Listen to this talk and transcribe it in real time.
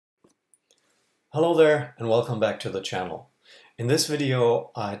Hello there and welcome back to the channel. In this video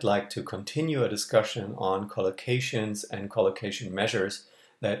I'd like to continue a discussion on collocations and collocation measures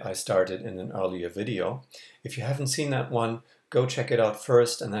that I started in an earlier video. If you haven't seen that one, go check it out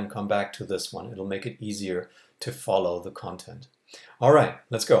first and then come back to this one. It'll make it easier to follow the content. Alright,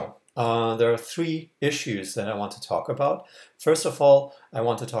 let's go. There are three issues that I want to talk about. First of all, I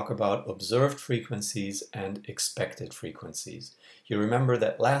want to talk about observed frequencies and expected frequencies. You remember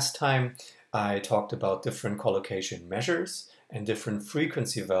that last time I talked about different collocation measures and different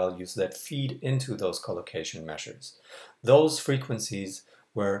frequency values that feed into those collocation measures. Those frequencies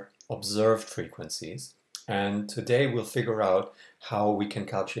were observed frequencies, and today we'll figure out how we can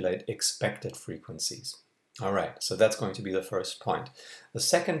calculate expected frequencies. All right, so that's going to be the first point. The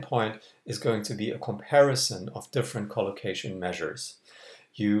second point is going to be a comparison of different collocation measures.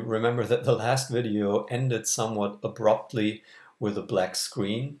 You remember that the last video ended somewhat abruptly with a black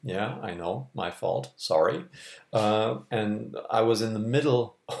screen. Yeah, I know, my fault, sorry. And I was in the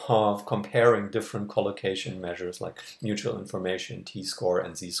middle of comparing different collocation measures like mutual information, t-score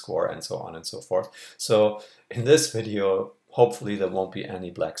and z-score and so on and so forth. So in this video, hopefully there won't be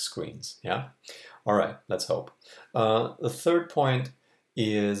any black screens, yeah? All right, let's hope. The third point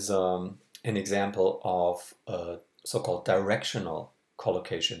is an example of a so-called directional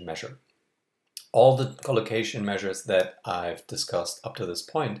collocation measure. All the collocation measures that I've discussed up to this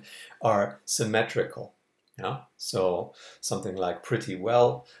point are symmetrical. Yeah? So something like pretty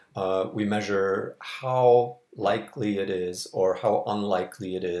well, we measure how likely it is or how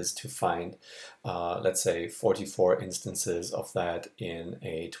unlikely it is to find, let's say, 44 instances of that in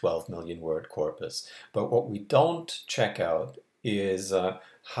a 12 million word corpus. But what we don't check out is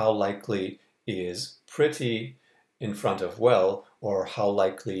how likely is pretty in front of well, or how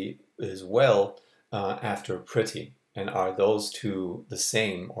likely is well after pretty, and are those two the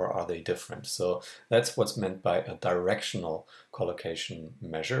same or are they different? So that's what's meant by a directional collocation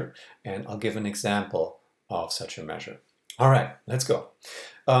measure, and I'll give an example of such a measure. All right, let's go.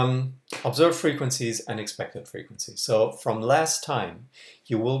 Observed frequencies and expected frequencies. So from last time,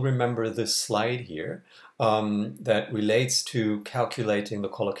 you will remember this slide here that relates to calculating the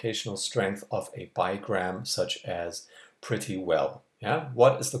collocational strength of a bigram such as pretty well. Yeah?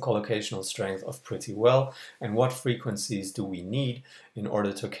 What is the collocational strength of pretty well, and what frequencies do we need in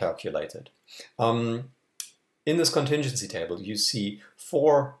order to calculate it? In this contingency table, you see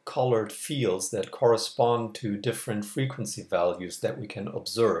 4 colored fields that correspond to different frequency values that we can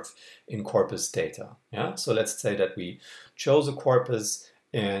observe in corpus data. Yeah? So let's say that we chose a corpus,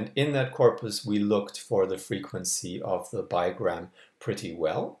 and in that corpus we looked for the frequency of the bigram pretty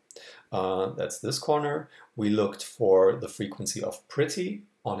well. That's this corner. We looked for the frequency of pretty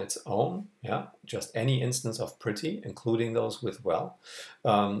on its own, yeah, just any instance of pretty, including those with well.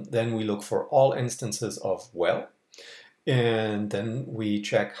 Then we look for all instances of well, and then we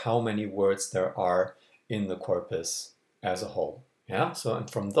check how many words there are in the corpus as a whole. Yeah, so and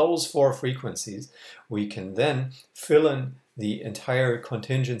from those 4 frequencies, we can then fill in the entire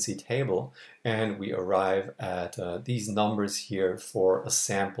contingency table, and we arrive at these numbers here for a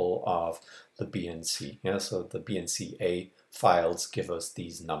sample of the BNC. Yeah, so the BNCA files give us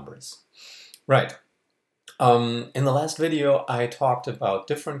these numbers. Right. In the last video, I talked about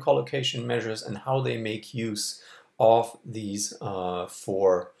different collocation measures and how they make use of these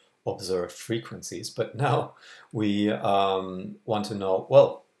 4 observed frequencies. But now we want to know,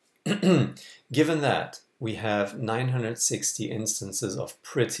 well, given that we have 960 instances of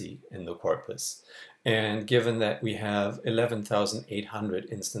pretty in the corpus, and given that we have 11,800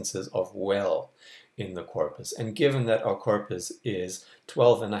 instances of well in the corpus, and given that our corpus is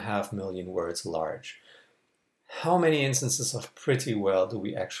 12.5 million words large, how many instances of pretty well do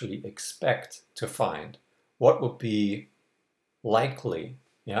we actually expect to find? What would be likely?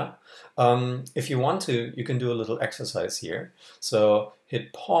 Yeah. If you want to, you can do a little exercise here. So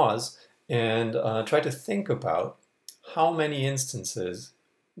hit pause and try to think about how many instances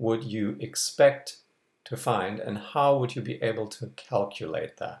would you expect to find and how would you be able to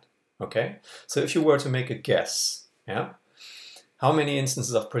calculate that. Okay, so if you were to make a guess, yeah, how many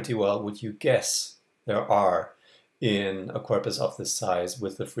instances of pretty well would you guess there are in a corpus of this size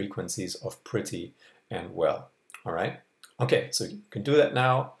with the frequencies of pretty and well? All right, okay, so you can do that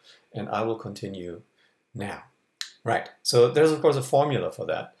now, and I will continue now. Right, so there's of course a formula for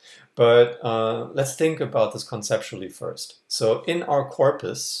that, but let's think about this conceptually first. So in our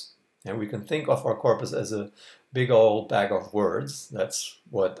corpus, and we can think of our corpus as a big old bag of words. That's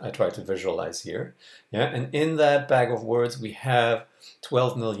what I try to visualize here. Yeah, and in that bag of words we have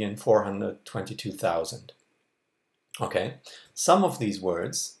 12,422,000. Okay, some of these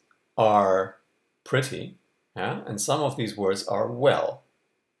words are pretty, yeah? And some of these words are well,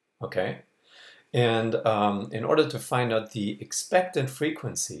 okay? And in order to find out the expected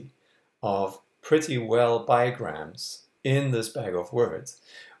frequency of pretty well bigrams in this bag of words,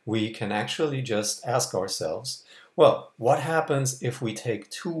 we can actually just ask ourselves, well, what happens if we take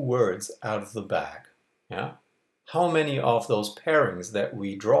two words out of the bag? Yeah? How many of those pairings that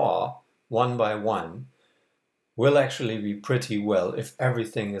we draw one by one will actually be pretty well if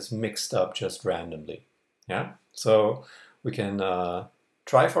everything is mixed up just randomly? Yeah? So we can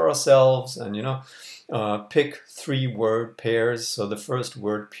try for ourselves and, pick 3 word pairs. So the first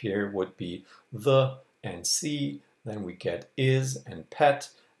word pair would be the and see, then we get is and pet,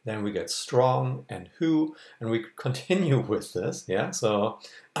 then we get strong and who, and we continue with this, yeah? So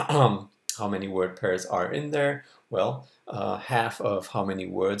how many word pairs are in there? Well, half of how many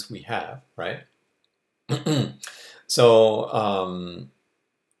words we have, right? So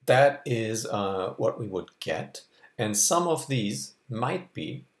that is what we would get. And some of these might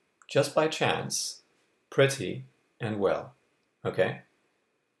be, just by chance, pretty and well, okay?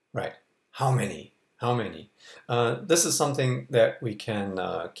 Right, how many? How many? This is something that we can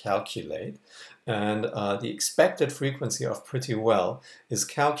calculate, and the expected frequency of pretty well is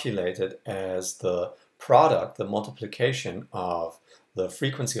calculated as the product, the multiplication of the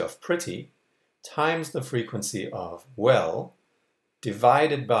frequency of pretty times the frequency of well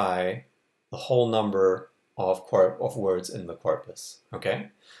divided by the whole number of words in the corpus, okay?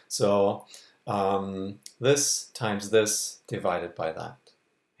 So this times this divided by that.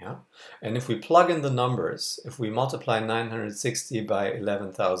 Yeah? And if we plug in the numbers, if we multiply 960 by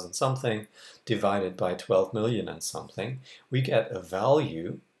 11,000 something divided by 12 million and something, we get a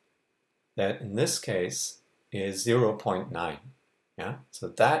value that in this case is 0.9. Yeah? So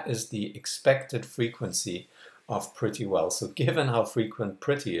that is the expected frequency of pretty well. So given how frequent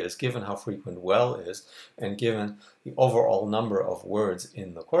pretty is, given how frequent well is, and given the overall number of words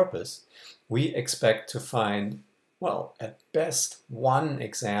in the corpus, we expect to find, well, at best, one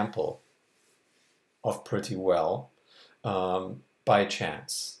example of pretty well by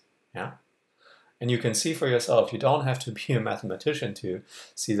chance. Yeah? And you can see for yourself, you don't have to be a mathematician to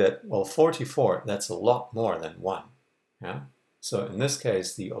see that, well, 44, that's a lot more than 1. Yeah? So in this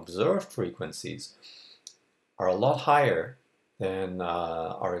case, the observed frequencies are a lot higher than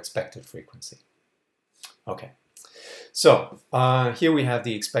our expected frequency. Okay. So here we have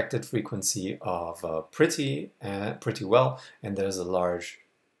the expected frequency of pretty well, and there's a large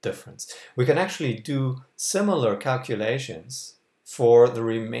difference. We can actually do similar calculations for the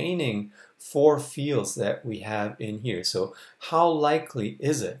remaining 4 fields that we have in here. So how likely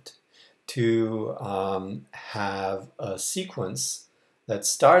is it to have a sequence that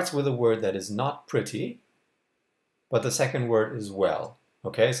starts with a word that is not pretty, but the second word is well?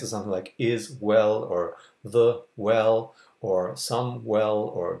 Okay, so something like is well, or the well, or some well,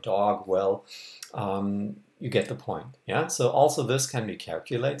 or dog well. You get the point. Yeah. So also this can be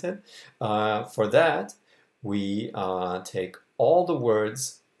calculated. For that, we take all the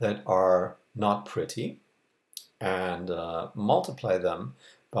words that are not pretty and multiply them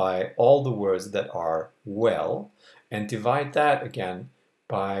by all the words that are well, and divide that again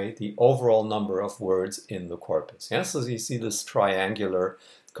by the overall number of words in the corpus. Yeah? So you see this triangular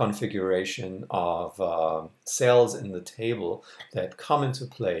configuration of cells in the table that come into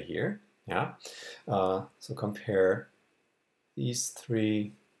play here. Yeah? So compare these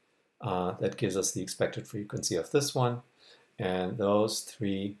 3, that gives us the expected frequency of this one, and those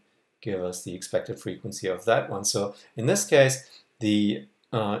 3 give us the expected frequency of that one. So in this case, the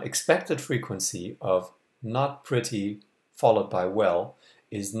expected frequency of not pretty followed by well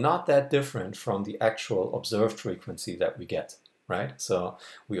is not that different from the actual observed frequency that we get, right? So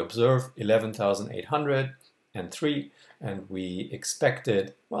we observe 11,803, and we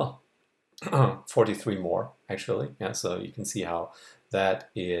expected, well, 43 more, actually. Yeah, so you can see how that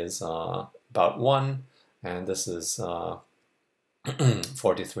is about 1, and this is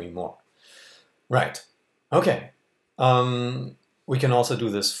 43 more. Right, okay. We can also do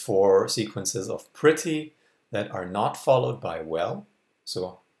this for sequences of pretty that are not followed by well.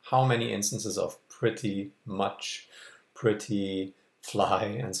 So how many instances of pretty much, pretty fly,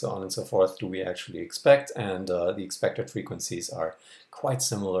 and so on and so forth do we actually expect? And the expected frequencies are quite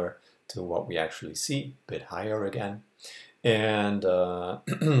similar to what we actually see, a bit higher again. And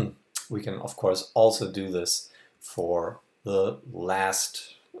we can, of course, also do this for the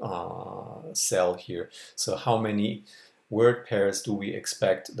last cell here. So how many word pairs do we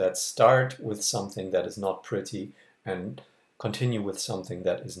expect that start with something that is not pretty and continue with something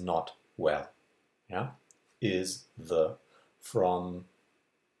that is not well? Yeah, is, the, from,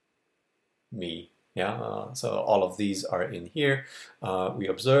 me, Yeah, so all of these are in here. We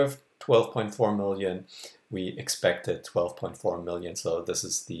observed 12.4 million. We expected 12.4 million. So this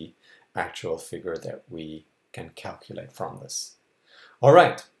is the actual figure that we can calculate from this. All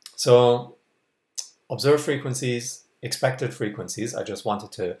right, so observed frequencies, expected frequencies. I just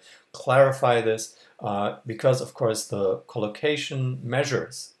wanted to clarify this because, of course, the collocation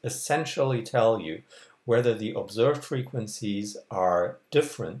measures essentially tell you whether the observed frequencies are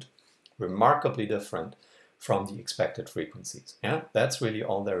different, remarkably different, from the expected frequencies. Yeah, that's really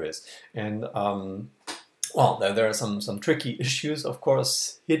all there is. And well, there are some tricky issues, of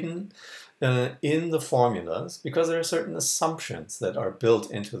course, hidden in the formulas, because there are certain assumptions that are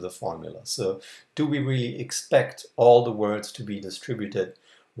built into the formula. So do we really expect all the words to be distributed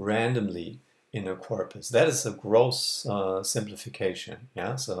randomly in a corpus? That is a gross simplification.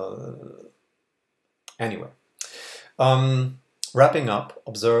 Yeah. So anyway, wrapping up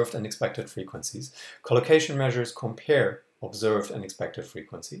observed and expected frequencies, collocation measures compare observed and expected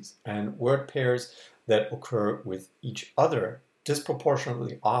frequencies, and word pairs that occur with each other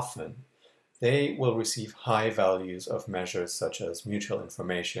disproportionately often, they will receive high values of measures such as mutual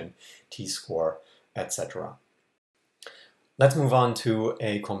information, t-score, etc. Let's move on to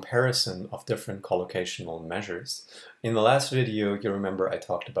a comparison of different collocational measures. In the last video, you remember I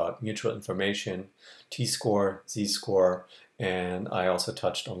talked about mutual information, t-score, z-score, and I also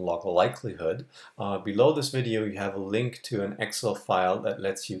touched on log likelihood. Below this video, you have a link to an Excel file that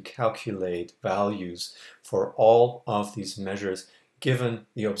lets you calculate values for all of these measures given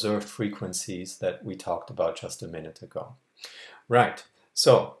the observed frequencies that we talked about just a minute ago. Right,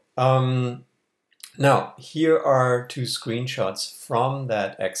 so now here are two screenshots from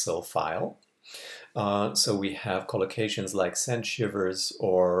that Excel file. So we have collocations like sand shivers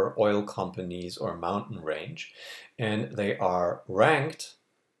or oil companies or mountain range, and they are ranked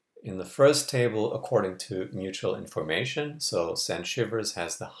in the first table according to mutual information. So sand shivers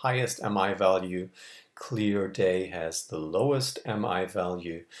has the highest MI value, clear day has the lowest MI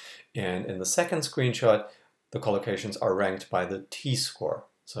value, and in the second screenshot the collocations are ranked by the t-score.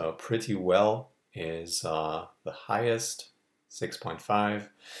 So pretty well is the highest, 6.5,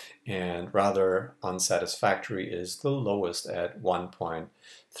 and rather unsatisfactory is the lowest at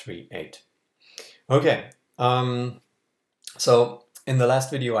 1.38. Okay, so in the last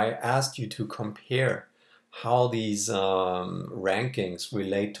video I asked you to compare how these rankings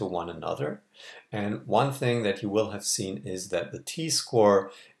relate to one another, and one thing that you will have seen is that the t-score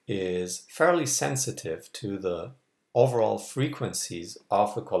is fairly sensitive to the overall frequencies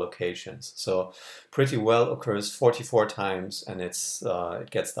of the collocations. So pretty well occurs 44 times, and it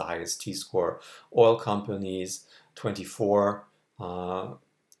gets the highest t-score. Oil companies 24.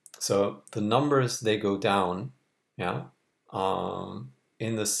 So the numbers, they go down, yeah,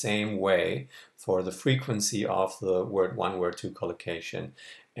 in the same way for the frequency of the word 1, word 2 collocation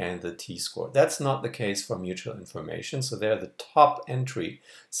and the t-score. That's not the case for mutual information. So there the top entry,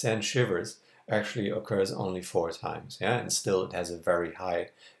 sand shivers, actually occurs only 4 times, yeah, and still it has a very high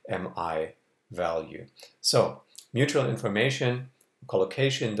MI value. So mutual information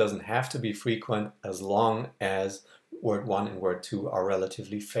collocation doesn't have to be frequent as long as word 1 and word 2 are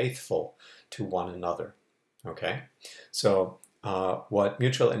relatively faithful to one another. Okay, so what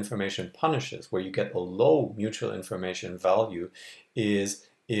mutual information punishes, where you get a low mutual information value, is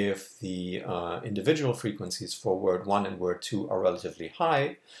if the individual frequencies for word 1 and word 2 are relatively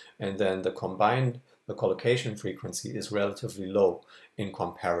high, and then the collocation frequency is relatively low in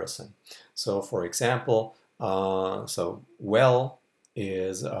comparison. So for example, so well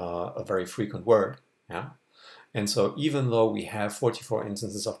is a very frequent word, yeah? And so even though we have 44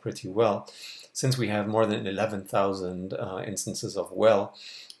 instances of pretty well, since we have more than 11,000 instances of well,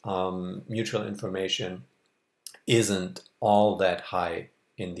 mutual information isn't all that high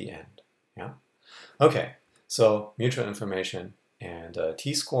in the end. Yeah. Okay, so mutual information and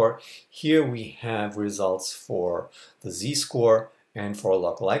t-score. Here we have results for the z-score and for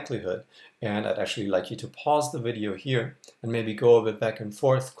log likelihood. And I'd actually like you to pause the video here and maybe go a bit back and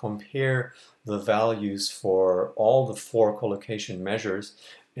forth, compare the values for all the 4 collocation measures,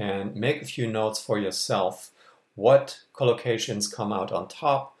 and make a few notes for yourself. What collocations come out on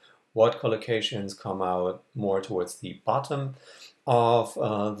top? What collocations come out more towards the bottom of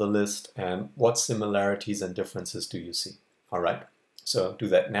the list? And what similarities and differences do you see? All right, so do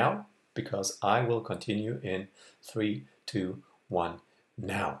that now, because I will continue in 3, 2, 1,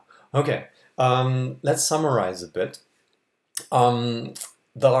 now. Okay, let's summarize a bit.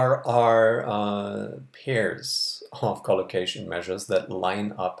 There are pairs of collocation measures that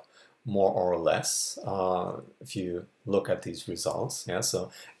line up more or less if you look at these results. Yeah,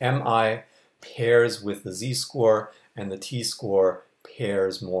 so MI pairs with the z-score, and the t-score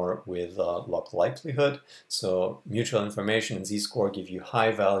pairs more with log likelihood. So mutual information and z-score give you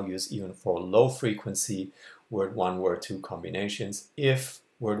high values even for low frequency word 1, word 2 combinations if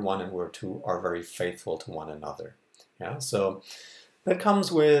word 1 and word 2 are very faithful to one another. Yeah, so that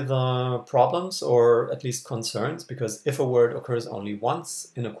comes with problems, or at least concerns, because if a word occurs only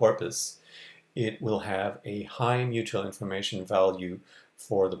once in a corpus, it will have a high mutual information value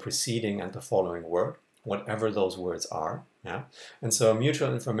for the preceding and the following word, whatever those words are. Yeah? And so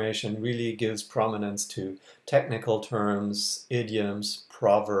mutual information really gives prominence to technical terms, idioms,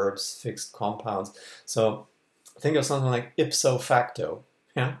 proverbs, fixed compounds. So think of something like ipso facto.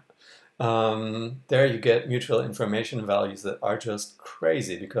 Yeah? There you get mutual information values that are just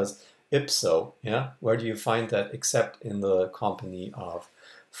crazy, because ipso, yeah, where do you find that except in the company of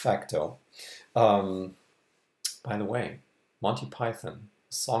facto? By the way, Monty Python,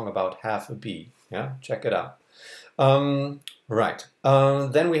 a song about half a bee, yeah, check it out. Right,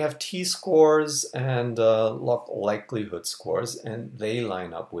 then we have t-scores and log likelihood scores, and they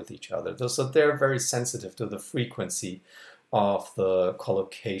line up with each other. So they're very sensitive to the frequency of the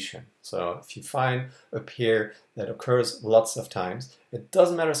collocation. So if you find a pair that occurs lots of times, it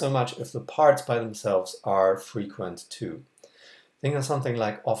doesn't matter so much if the parts by themselves are frequent too. Think of something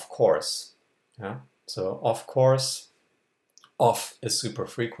like of course. Yeah? So of course, off is super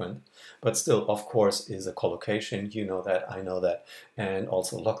frequent, but still of course is a collocation. You know that, I know that, and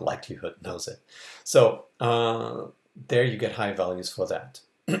also log likelihood knows it. So there you get high values for that.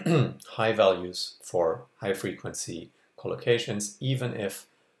 High values for high frequency collocations, even if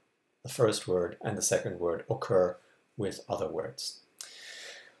the first word and the second word occur with other words.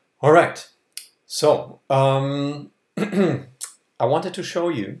 All right, so I wanted to show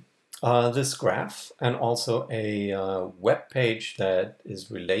you this graph and also a web page that is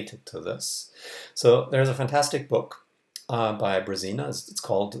related to this. So there's a fantastic book by Brezina. It's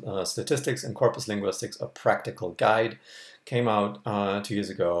called Statistics and Corpus Linguistics, A Practical Guide. Came out 2 years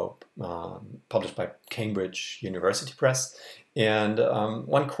ago, published by Cambridge University Press. And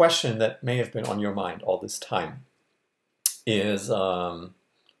one question that may have been on your mind all this time is,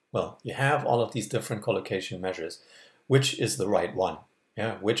 well, you have all of these different collocation measures. Which is the right one?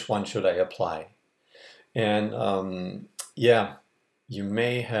 Yeah, which one should I apply? And yeah, you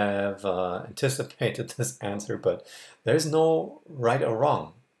may have anticipated this answer, but there's no right or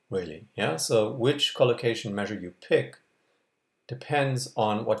wrong, really. Yeah, so which collocation measure you pick depends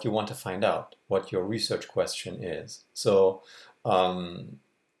on what you want to find out, what your research question is. So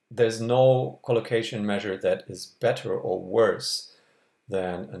there's no collocation measure that is better or worse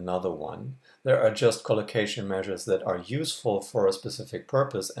than another one. There are just collocation measures that are useful for a specific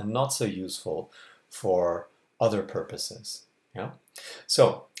purpose and not so useful for other purposes. Yeah.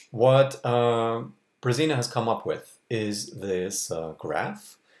 So what Brezina has come up with is this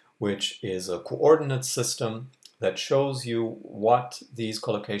graph, which is a coordinate system that shows you what these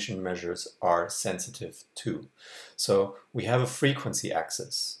collocation measures are sensitive to. So we have a frequency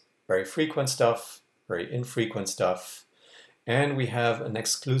axis, very frequent stuff, very infrequent stuff, and we have an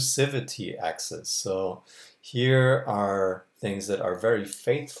exclusivity axis. So here are things that are very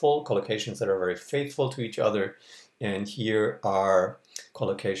faithful, collocations that are very faithful to each other, and here are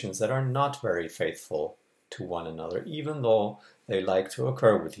collocations that are not very faithful to one another, even though they like to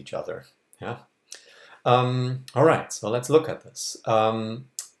occur with each other. Yeah. All right, so let's look at this.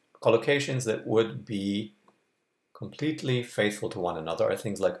 Collocations that would be completely faithful to one another are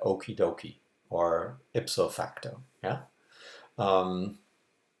things like okie dokie or ipso facto. Yeah. Bon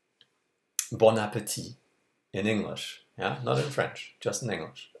appetit in English. Yeah, not in French, just in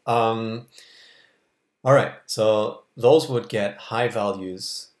English. All right, so those would get high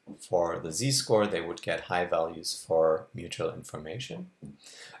values for the z-score. They would get high values for mutual information.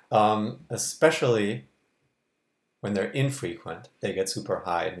 Especially when they're infrequent, they get super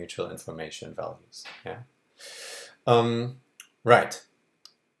high mutual information values. Yeah. Right.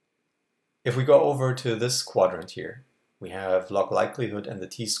 If we go over to this quadrant here, we have log likelihood and the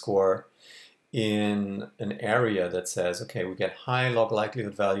t-score in an area that says, okay, we get high log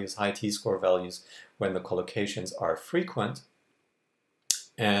likelihood values, high t-score values when the collocations are frequent,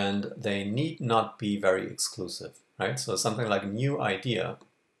 and they need not be very exclusive, right? So something like new idea.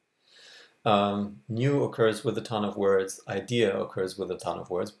 New occurs with a ton of words, idea occurs with a ton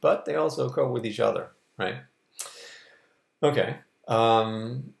of words, but they also occur with each other, right? Okay,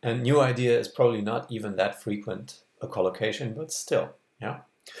 and new idea is probably not even that frequent a collocation, but still, yeah.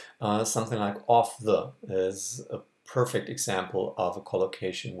 Something like off the is a perfect example of a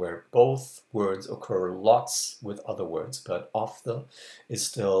collocation where both words occur lots with other words, but of the is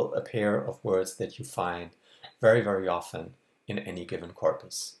still a pair of words that you find very, very often in any given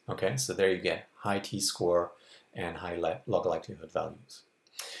corpus. Okay, so there you get high t-score and high log likelihood values.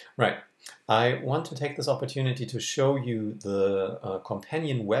 Right, I want to take this opportunity to show you the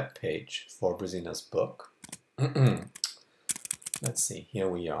companion web page for Brezina's book. Let's see, here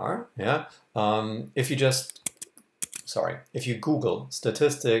we are. Yeah, if you Google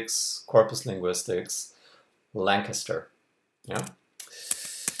statistics, corpus linguistics, Lancaster, yeah,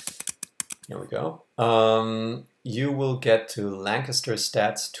 here we go. You will get to Lancaster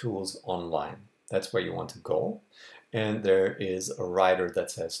Stats Tools Online. That's where you want to go. And there is a rider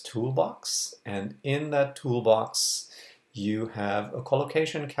that says Toolbox. And in that toolbox, you have a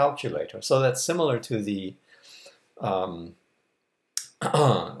collocation calculator. So that's similar to the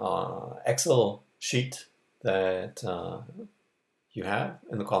Excel sheet that you have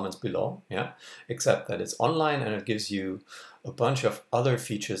in the comments below, yeah, except that it's online and it gives you a bunch of other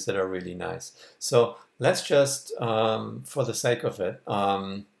features that are really nice. So let's just, for the sake of it,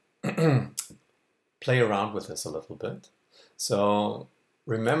 play around with this a little bit. So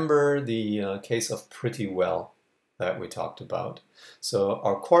remember the case of pretty well that we talked about. So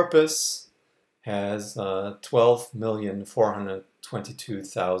our corpus has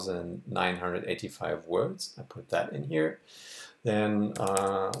 12,422,985 words. I put that in here. Then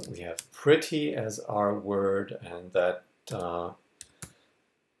we have pretty as our word, and that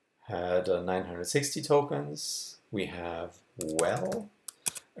had 960 tokens. We have well,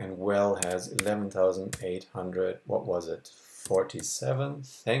 and well has 11,800, what was it, 47.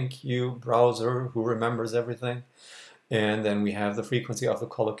 Thank you, browser, who remembers everything. And then we have the frequency of the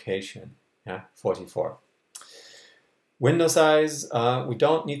collocation, yeah, 44. Window size, we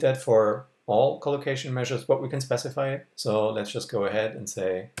don't need that for all collocation measures, but we can specify it. So let's just go ahead and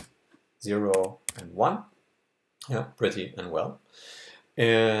say 0 and 1. Yeah, pretty and well.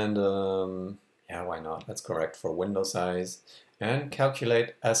 And yeah, why not? That's correct for window size. And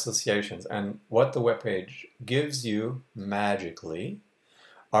calculate associations. And what the web page gives you magically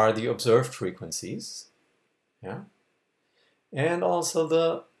are the observed frequencies. Yeah. And also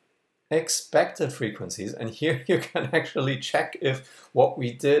the expected frequencies, and here you can actually check if what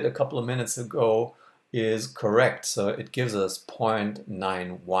we did a couple of minutes ago is correct. So it gives us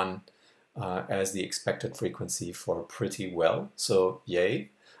 0.91 as the expected frequency for pretty well, so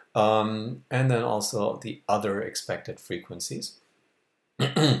yay. And then also the other expected frequencies.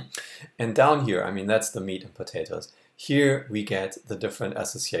 And down here, I mean, that's the meat and potatoes. Here we get the different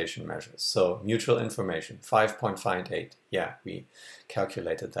association measures. So mutual information, 5.58. Yeah, we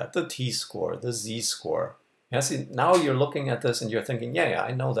calculated that. The t-score, the z-score. Yeah, see, now you're looking at this and you're thinking, yeah,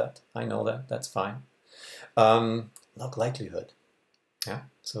 I know that. That's fine. Log likelihood. Yeah,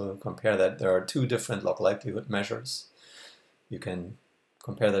 so compare that. There are two different log likelihood measures. You can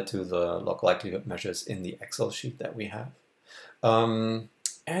compare that to the log likelihood measures in the Excel sheet that we have. And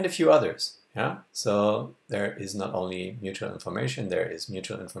a few others. Yeah, so there is not only mutual information, there is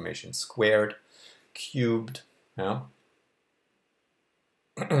mutual information squared, cubed, yeah.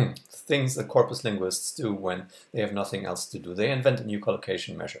 Things that corpus linguists do when they have nothing else to do. They invent a new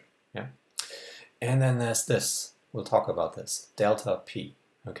collocation measure. Yeah, and then there's this. We'll talk about this. Delta P.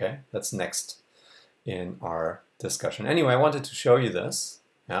 Okay, that's next in our discussion. Anyway, I wanted to show you this.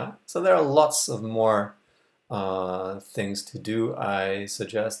 Yeah, so there are lots of more things to do. I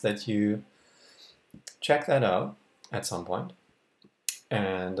suggest that you check that out at some point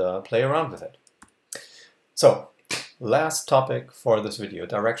and play around with it. So, last topic for this video,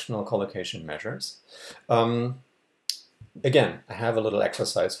 directional collocation measures. Again, I have a little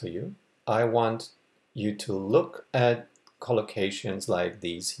exercise for you. I want you to look at collocations like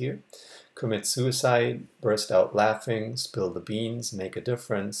these here. Commit suicide, burst out laughing, spill the beans, make a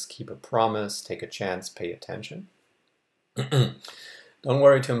difference, keep a promise, take a chance, pay attention. Don't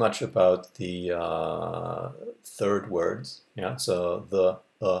worry too much about the third words. Yeah, so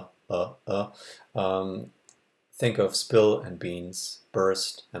think of spill and beans,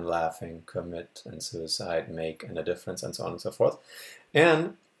 burst and laughing, commit and suicide, make and a difference, and so on and so forth.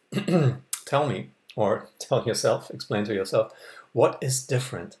 And tell me, or tell yourself, explain to yourself, what is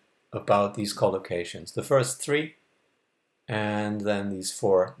different about these collocations? The first three, and then these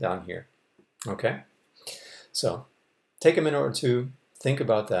four down here. Okay? So, take a minute or two, think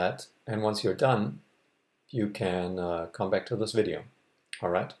about that, and once you're done, you can come back to this video. All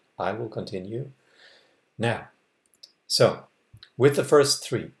right? I will continue now. So, with the first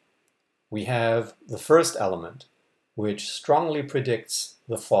three, we have the first element, which strongly predicts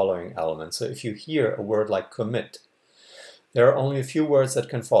the following element. So if you hear a word like commit, there are only a few words that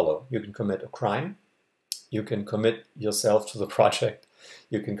can follow. You can commit a crime, you can commit yourself to the project,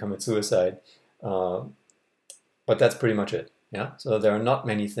 you can commit suicide, but that's pretty much it. Yeah. So there are not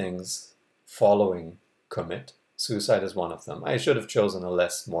many things following commit. Suicide is one of them. I should have chosen a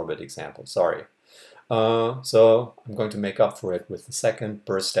less morbid example. Sorry. So I'm going to make up for it with the second,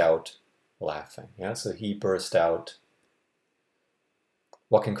 burst out laughing. Yeah. So he burst out.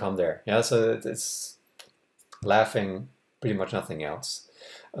 What can come there? Yeah. So it's laughing, pretty much nothing else.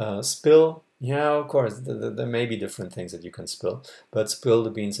 Spill. Yeah, of course, there may be different things that you can spill, but spill the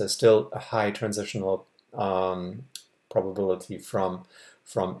beans has still a high transitional probability from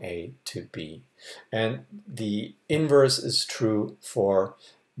A to B. And the inverse is true for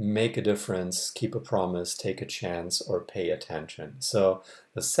make a difference, keep a promise, take a chance, or pay attention. So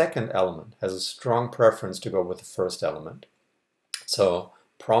the second element has a strong preference to go with the first element. So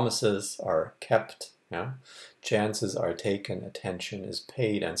promises are kept, yeah? Chances are taken, attention is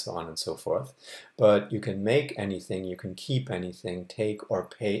paid, and so on and so forth. But you can make anything, you can keep anything, take or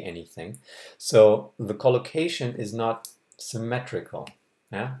pay anything. So the collocation is not symmetrical.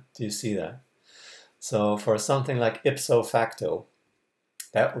 Yeah? Do you see that? So for something like ipso facto,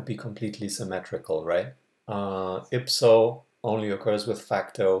 that would be completely symmetrical, right? Ipso only occurs with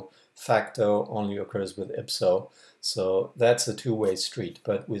facto, facto only occurs with ipso. So that's a two-way street.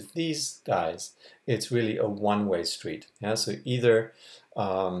 But with these guys, it's really a one-way street. Yeah? So either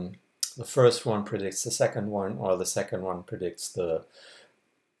the first one predicts the second one, or the second one predicts the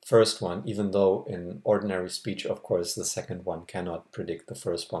first one, even though in ordinary speech, of course, the second one cannot predict the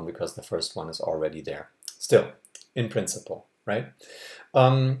first one because the first one is already there. Still, in principle, right?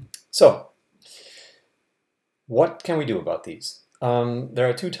 So, what can we do about these? There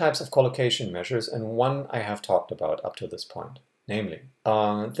are two types of collocation measures, and one I have talked about up to this point. Namely,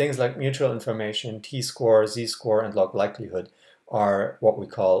 things like mutual information, t-score, z-score, and log likelihood are what we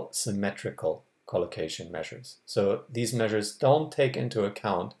call symmetrical collocation measures. So these measures don't take into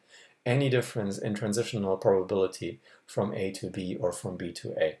account any difference in transitional probability from A to B or from B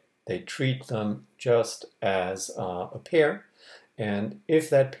to A. They treat them just as a pair, and if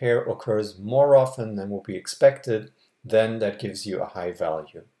that pair occurs more often than would be expected, then that gives you a high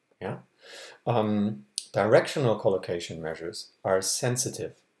value. Yeah? Directional collocation measures are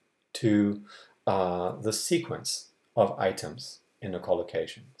sensitive to the sequence of items in a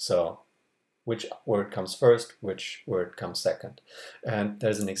collocation. So which word comes first, which word comes second. And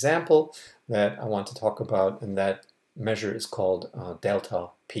there's an example that I want to talk about, and that measure is called delta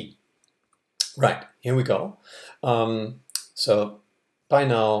P. Right, here we go. So by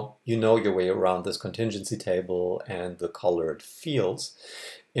now, you know your way around this contingency table and the colored fields.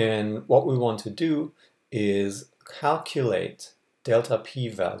 And what we want to do is calculate delta P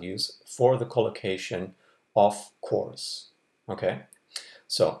values for the collocation of course. Okay,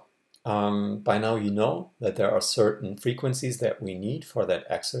 so by now you know that there are certain frequencies that we need for that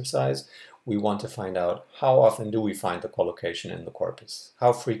exercise. We want to find out how often do we find the collocation in the corpus.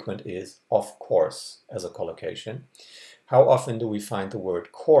 How frequent is of course as a collocation? How often do we find the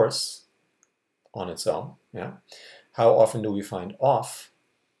word course on its own? Yeah. How often do we find off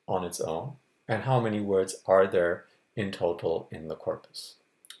on its own? And how many words are there in total in the corpus?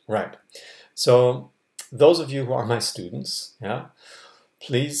 Right. So those of you who are my students, yeah,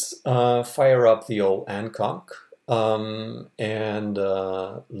 please fire up the old ANCONC and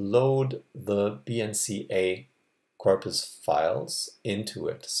load the BNCA corpus files into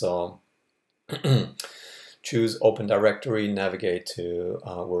it. So choose Open Directory, navigate to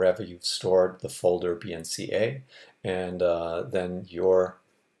wherever you've stored the folder BNCA, and then your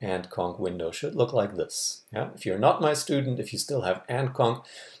ANCONC window should look like this. Yeah? If you're not my student, if you still have ANCONC,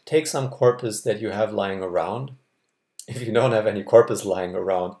 take some corpus that you have lying around. If you don't have any corpus lying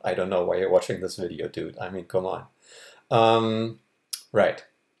around, I don't know why you're watching this video, dude. I mean, come on. Right.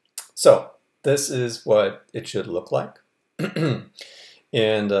 So this is what it should look like.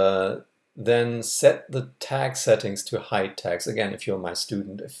 And then set the tag settings to hide tags. Again, if you're my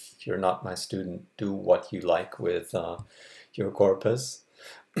student, if you're not my student, do what you like with your corpus.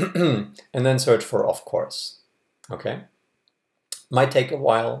 And then search for of course. Okay. Might take a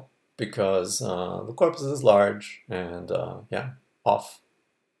while because the corpus is large, and yeah, off.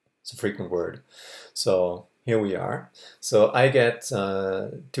 It's a frequent word. So here we are. So I get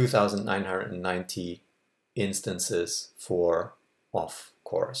 2,990 instances for of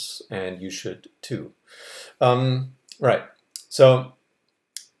course, and you should too. Right. So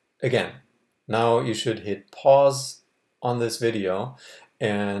again, now you should hit pause on this video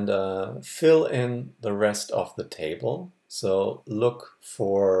and fill in the rest of the table. So look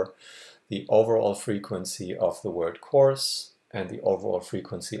for the overall frequency of the word course and the overall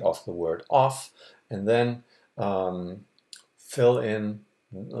frequency of the word off, and then fill in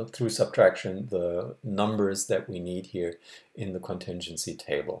through subtraction the numbers that we need here in the contingency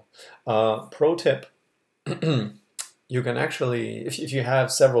table. Pro tip, you can actually, if you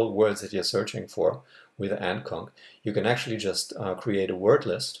have several words that you're searching for with and conc, you can actually just create a word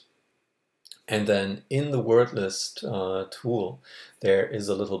list. And then in the word list tool, there is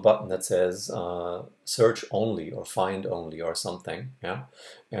a little button that says search only or find only or something. Yeah,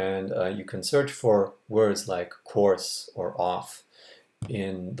 and you can search for words like course or off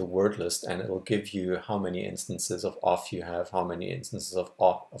in the word list, and it will give you how many instances of off you have, how many instances of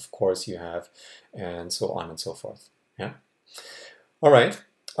off, of course you have, and so on and so forth. Yeah. All right.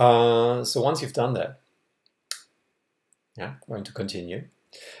 So once you've done that, yeah, I'm going to continue.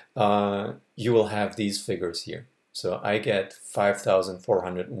 You will have these figures here. So I get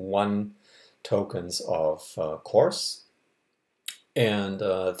 5,401 tokens of course and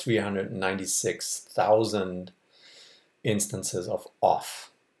 396,000 instances of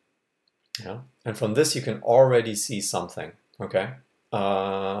off. Yeah, and from this you can already see something. Okay,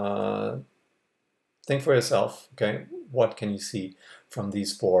 think for yourself. Okay, what can you see from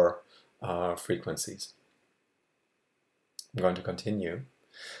these four frequencies? I'm going to continue.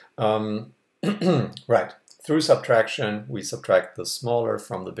 Right, through subtraction, we subtract the smaller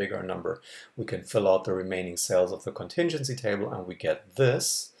from the bigger number. We can fill out the remaining cells of the contingency table, and we get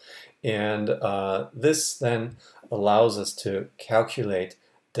this. And this then allows us to calculate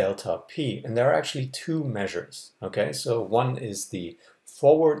delta P. And there are actually two measures. Okay, so one is the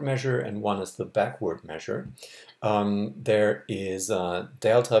forward measure and one is the backward measure. There is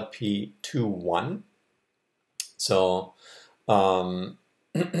delta P21. So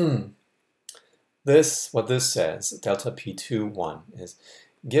what this says, delta P21, is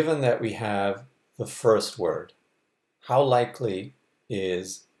given that we have the first word, how likely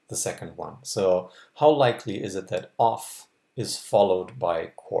is the second one? So how likely is it that off is followed by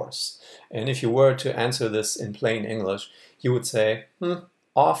course? And if you were to answer this in plain English, you would say,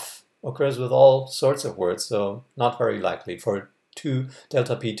 off occurs with all sorts of words, so not very likely. For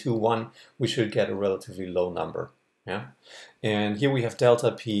delta P21, we should get a relatively low number. Yeah, and here we have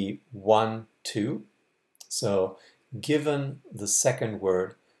delta P12. So given the second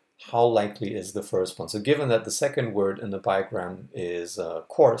word, how likely is the first one? So given that the second word in the diagram is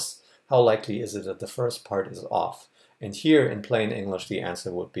course, how likely is it that the first part is off? And here in plain English, the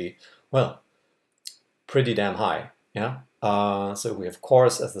answer would be, well, pretty damn high. Yeah. So we have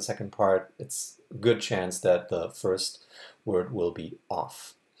course as the second part. It's a good chance that the first word will be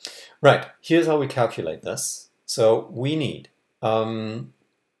off. Right. Here's how we calculate this. So we need the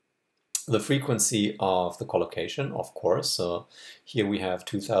frequency of the collocation, of course. So here we have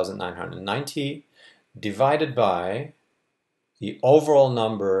 2,990 divided by the overall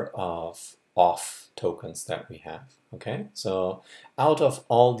number of off tokens that we have. Okay, so out of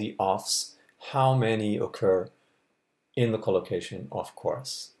all the offs, how many occur in the collocation, of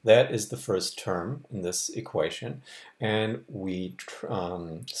course? That is the first term in this equation, and we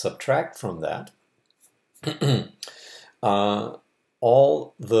subtract from that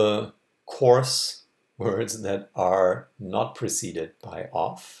all the course words that are not preceded by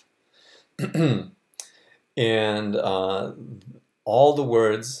off, and all the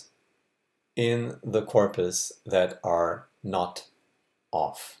words in the corpus that are not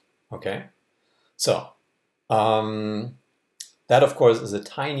off. Okay, so that of course is a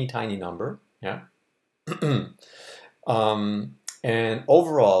tiny, tiny number. Yeah. And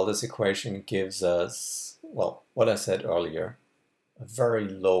overall, this equation gives us, well, what I said earlier, a very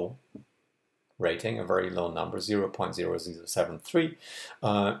low rating, a very low number,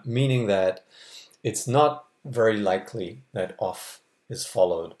 0.0073, meaning that it's not very likely that off is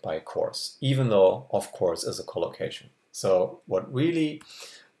followed by course, even though of course is a collocation. So what really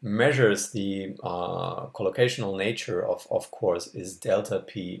measures the collocational nature of course is delta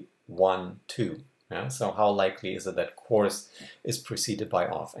P12. Yeah? So how likely is it that course is preceded by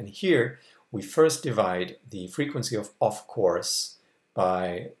off? And here we first divide the frequency of off course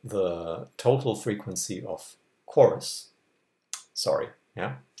by the total frequency of course. Sorry,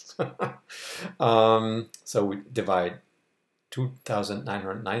 yeah. So we divide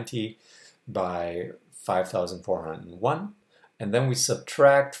 2,990 by 5,401, and then we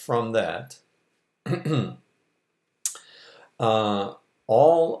subtract from that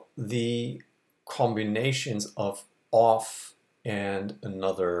all the combinations of off and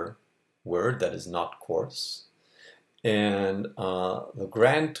another word that is not course, and the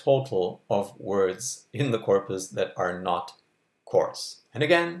grand total of words in the corpus that are not course. And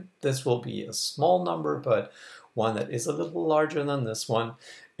again, this will be a small number, but one that is a little larger than this one.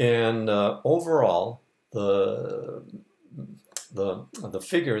 And overall, the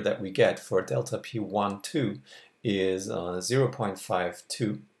figure that we get for delta P12 is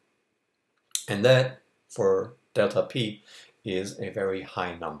 0.52. And that, for delta P, is a very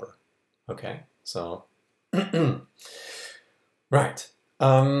high number. Okay, so, right.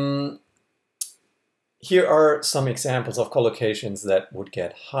 Here are some examples of collocations that would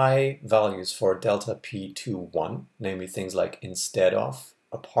get high values for delta P21, namely things like instead of,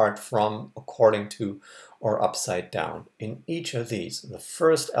 apart from, according to, or upside down. In each of these, the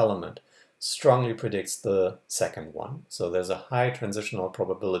first element strongly predicts the second one. So there's a high transitional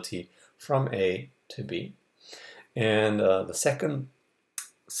probability from A to B. And the second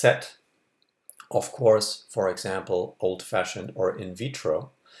set, of course, for example, old-fashioned or in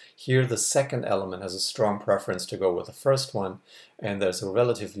vitro. Here the second element has a strong preference to go with the first one, and there's a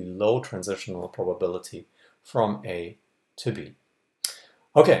relatively low transitional probability from A to B.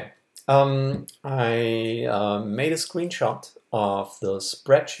 Okay, I made a screenshot of the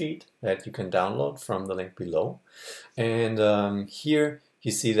spreadsheet that you can download from the link below. And here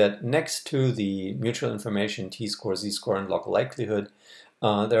you see that next to the mutual information t-score, z-score, and log likelihood,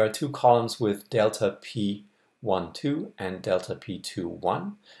 there are two columns with delta P12 and delta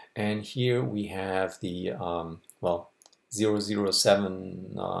P21. And here we have the,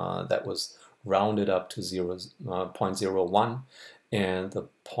 0.007 that was rounded up to 0.01, and the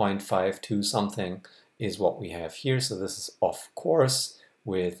 0.52 something is what we have here. So this is of course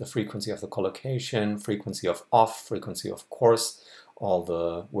with the frequency of the collocation, frequency of off, frequency of course, all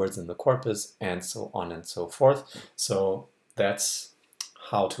the words in the corpus, and so on and so forth. So that's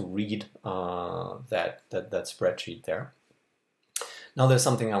how to read that spreadsheet there. Now there's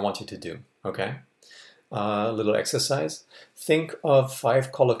something I want you to do, okay? A little exercise. Think of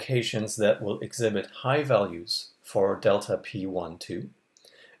 5 collocations that will exhibit high values for delta P12.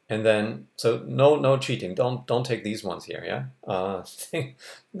 And then, so no cheating, don't take these ones here, yeah?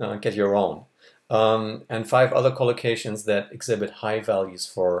 Get your own. And 5 other collocations that exhibit high values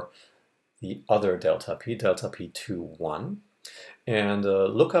for the other delta P21. And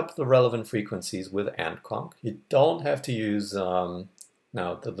look up the relevant frequencies with AND-conc. You don't have to use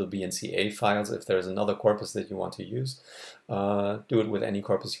now the BNCA files if there's another corpus that you want to use. Do it with any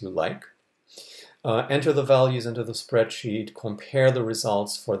corpus you like. Enter the values into the spreadsheet, compare the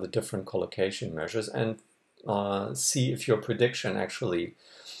results for the different collocation measures, and see if your prediction actually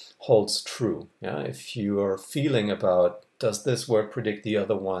holds true. Yeah? If you are feeling about, does this word predict the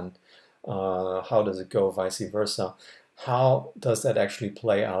other one? How does it go, vice versa? How does that actually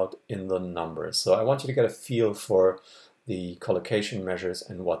play out in the numbers? So I want you to get a feel for the collocation measures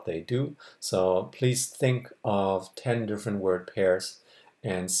and what they do. So please think of 10 different word pairs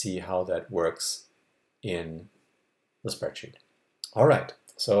and see how that works in the spreadsheet. All right,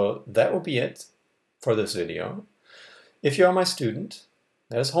 so that will be it for this video. If you are my student,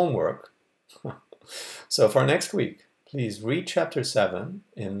 there's homework. So for next week, please read Chapter 7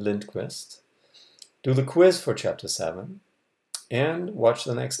 in Lindquist, do the quiz for Chapter 7, and watch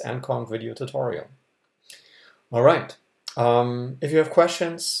the next AND-conc video tutorial. All right, if you have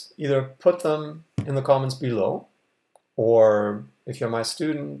questions, either put them in the comments below, or if you're my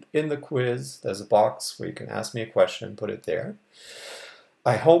student, in the quiz, there's a box where you can ask me a question, put it there.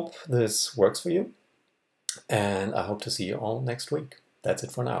 I hope this works for you, and I hope to see you all next week. That's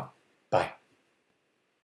it for now. Bye.